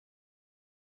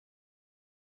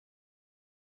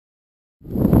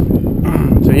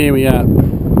here we are,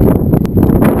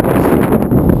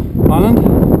 island,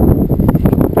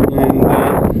 and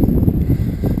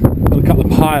got a couple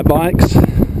of hire bikes,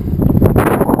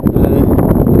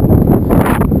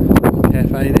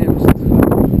 cafe there, and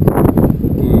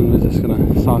we're just going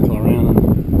to cycle around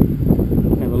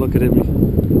and have a look at everything.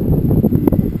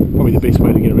 Probably the best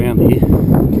way to get around here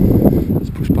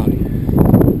is push buggy.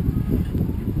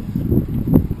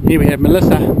 Here we have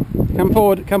Melissa. Come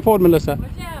forward, Melissa.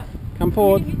 Watch out. Come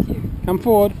forward. Come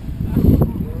forward.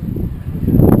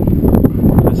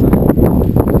 Melissa.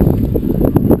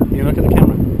 You look at the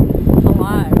camera.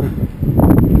 Alive.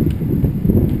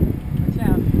 Watch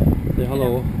out. Say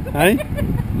hello. Hey?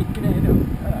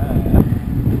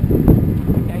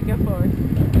 Okay, go forward.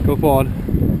 Go forward. Go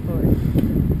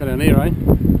forward. Go down here, right?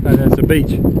 Oh, that's the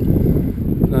beach. I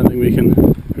don't think we can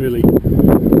really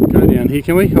go down here,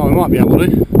 can we? Oh, we might be able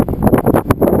to.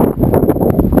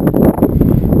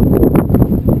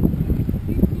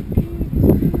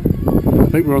 I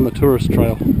think we're on the tourist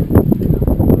trail.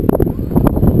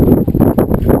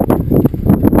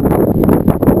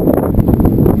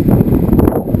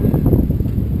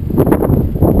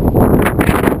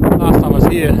 Last time I was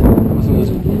here,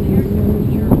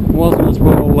 wasn't as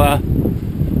well as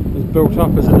built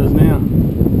up as it is now.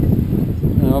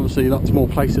 Obviously lots more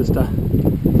places to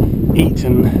eat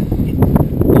and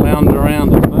lounge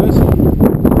around, I suppose.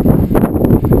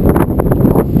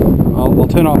 I'll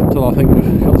turn off until I think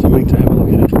we've got something to have a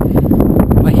look at it.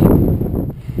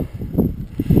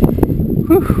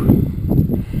 Whew.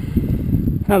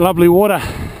 That lovely water,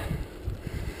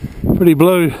 pretty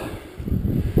blue.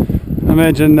 I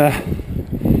imagine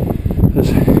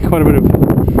there's quite a bit of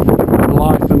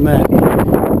life in that.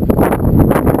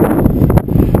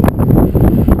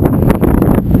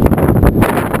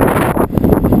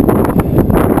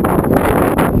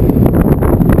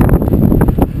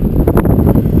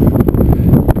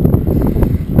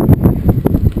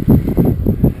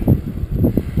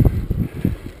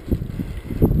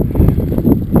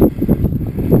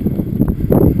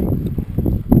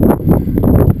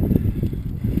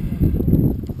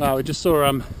 Well, we just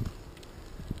saw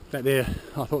back there.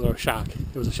 I thought there was a shark.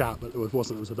 It was a shark, but it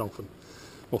wasn't. It was a dolphin,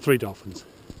 or 3 dolphins.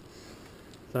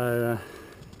 So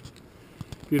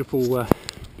beautiful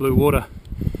blue water,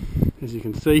 as you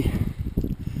can see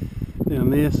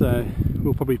down there. So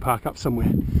we'll probably park up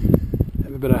somewhere,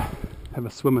 have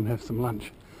a swim and have some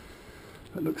lunch.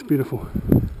 It looks beautiful.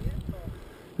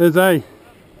 We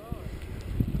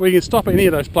can stop at any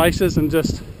of those places and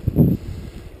just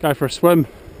go for a swim.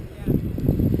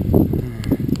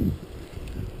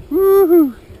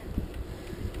 Woohoo!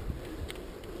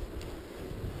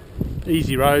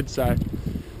 Easy road, so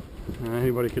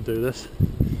anybody could do this.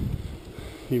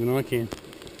 Even I can.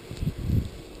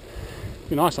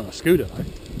 Be nice on a scooter though.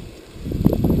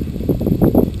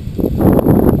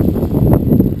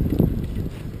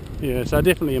 Yeah, so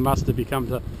definitely a must if you come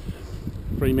to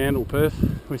Fremantle, Perth,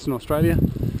 Western Australia.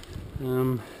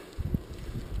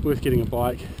 Worth getting a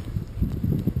bike,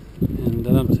 and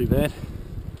not too bad.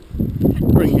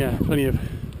 Bring plenty of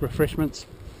refreshments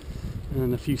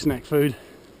and a few snack food,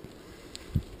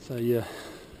 so yeah,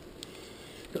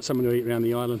 got something to eat around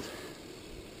the island.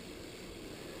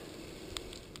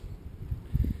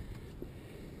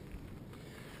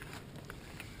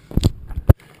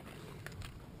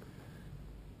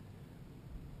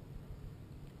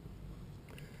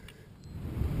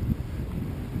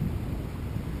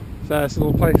 So it's a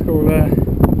little place called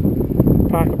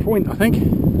Parker Point, I think,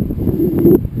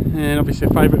 and obviously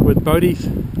a favourite with boaties.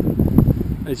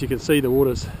 As you can see, the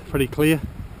water's pretty clear.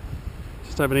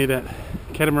 Just over near that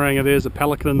catamaran, there's a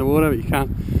pelican in the water, but you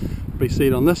can't probably see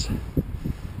it on this.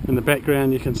 In the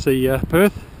background you can see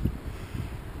Perth,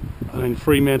 and then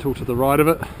Fremantle to the right of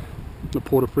it, the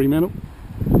port of Fremantle.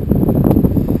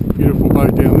 Beautiful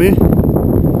boat down there.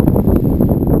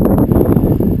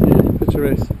 Yeah,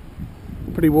 picturesque.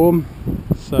 Pretty warm,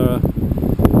 so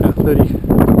about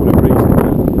 34 degrees now.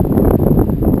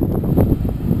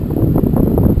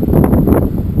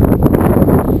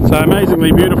 So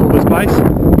amazingly beautiful, this place.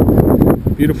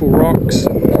 Beautiful rocks.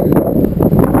 Look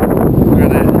at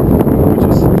that,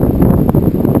 gorgeous.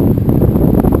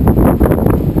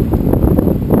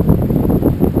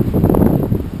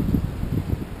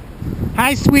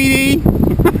 Hi, sweetie.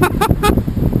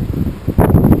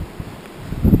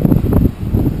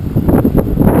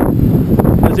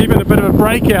 There's even a bit of a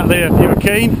break out there if you were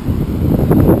keen.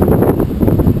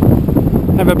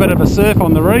 Have a bit of a surf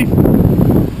on the reef.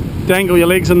 Dangle your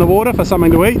legs in the water for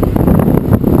something to eat.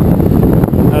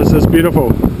 This is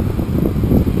beautiful.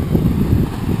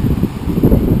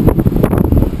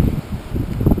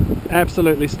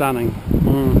 Absolutely stunning.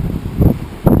 Mm.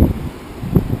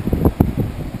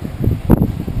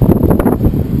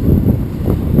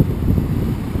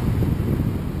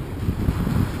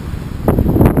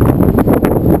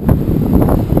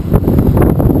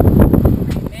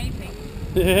 Amazing.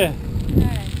 Yeah.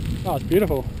 Yeah. Oh, it's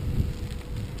beautiful.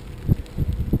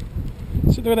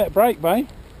 So look at that brake, babe.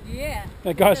 Yeah.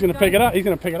 That guy's going to pick it up. He's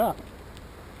going to pick it up.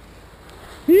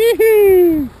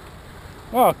 Yoo-hoo!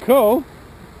 Oh, cool.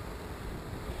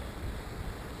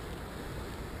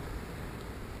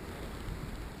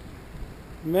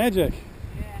 Magic.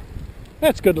 Yeah.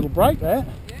 That's a good little brake, that.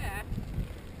 Yeah.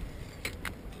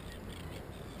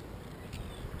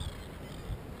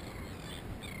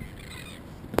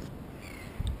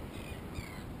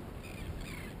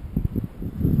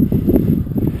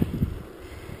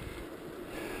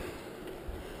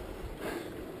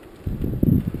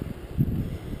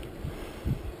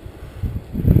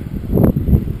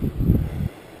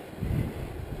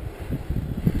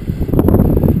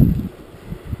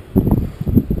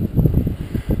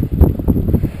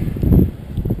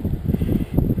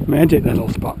 Magic, that little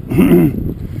spot.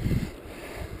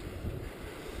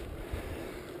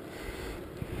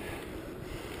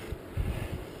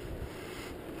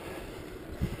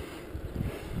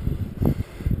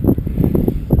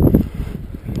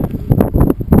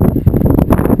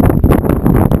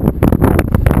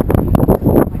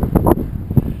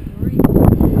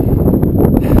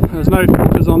 There's no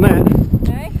filters on that.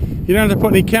 Okay. You don't have to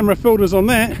put any camera filters on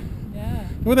that. Yeah.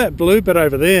 Look at that blue bit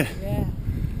over there. Yeah.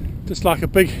 Just like a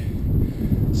big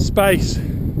space. Yeah.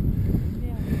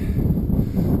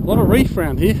 A lot of reef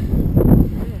around here.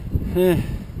 Yeah.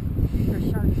 For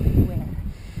sharks everywhere.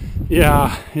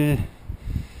 Yeah, yeah.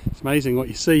 It's amazing what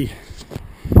you see.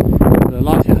 The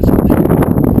lighthouse.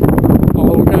 Oh,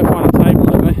 we'll go find a table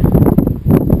there, eh?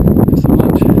 Have some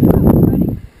lunch.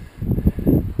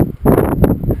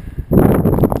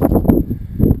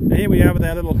 So here we are with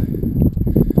our little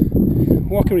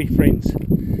walkery friends.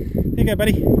 Here you go,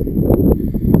 buddy.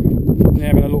 We're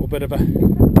having a little bit of a...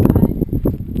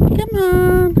 Come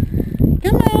on!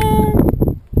 Come on!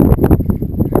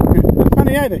 They're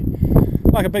funny, ain't they?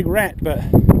 Like a big rat, but...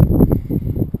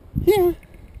 Yeah.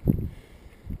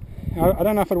 I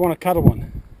don't know if I'd want to cuddle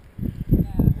one.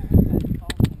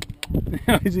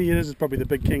 This is probably the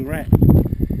big king rat.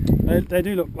 They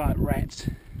do look like rats.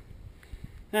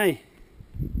 Hey.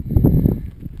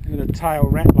 Look at a tail,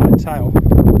 rat-like tail.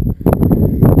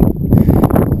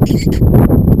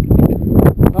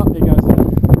 Oh, there goes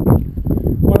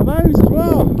one of those as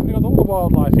well. We've got all the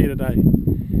wildlife here today.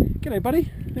 G'day, buddy.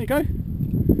 There you go.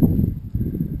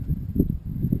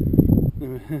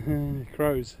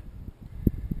 Crows.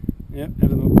 Yep,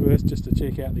 having a little burst just to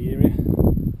check out the area.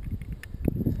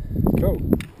 Cool.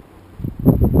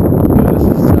 So this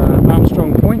is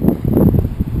Armstrong Point.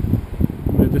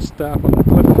 We're just up on the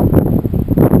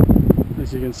cliff.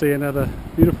 As you can see, another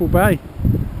beautiful bay.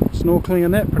 Snorkeling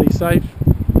in that, pretty safe.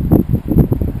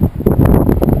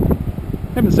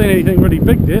 Haven't seen anything really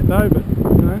big yet though, but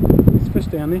you know, there's fish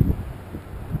down there.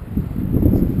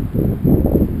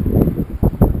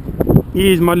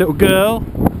 Here's my little girl.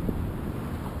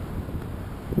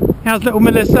 How's little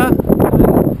Melissa?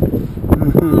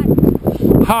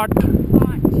 Hot.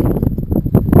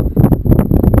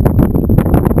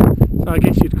 So I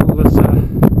guess you'd call this tangy.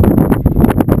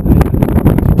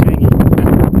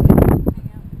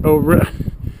 Oh,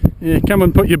 yeah, come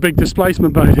and put your big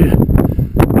displacement boat here.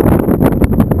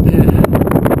 Yeah.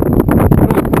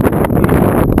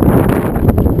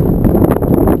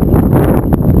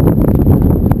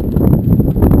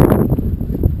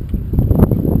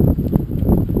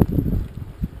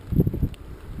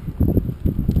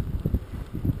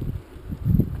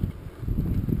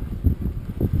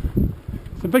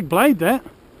 It's a big blade, that.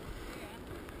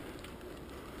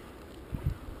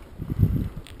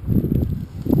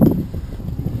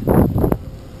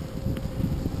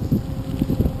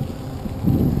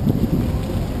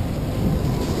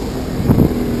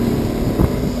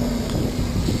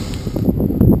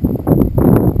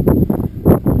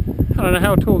 I don't know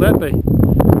how tall that'd be.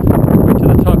 Right to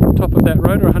the top of that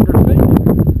road, or 100 feet.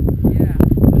 Yeah.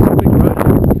 That's a big road.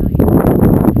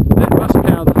 That must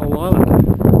power the whole island.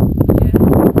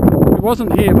 Yeah. It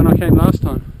wasn't here when I came last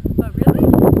time. Oh, really?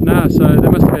 No, so they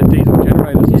must have had diesel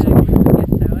generators or something.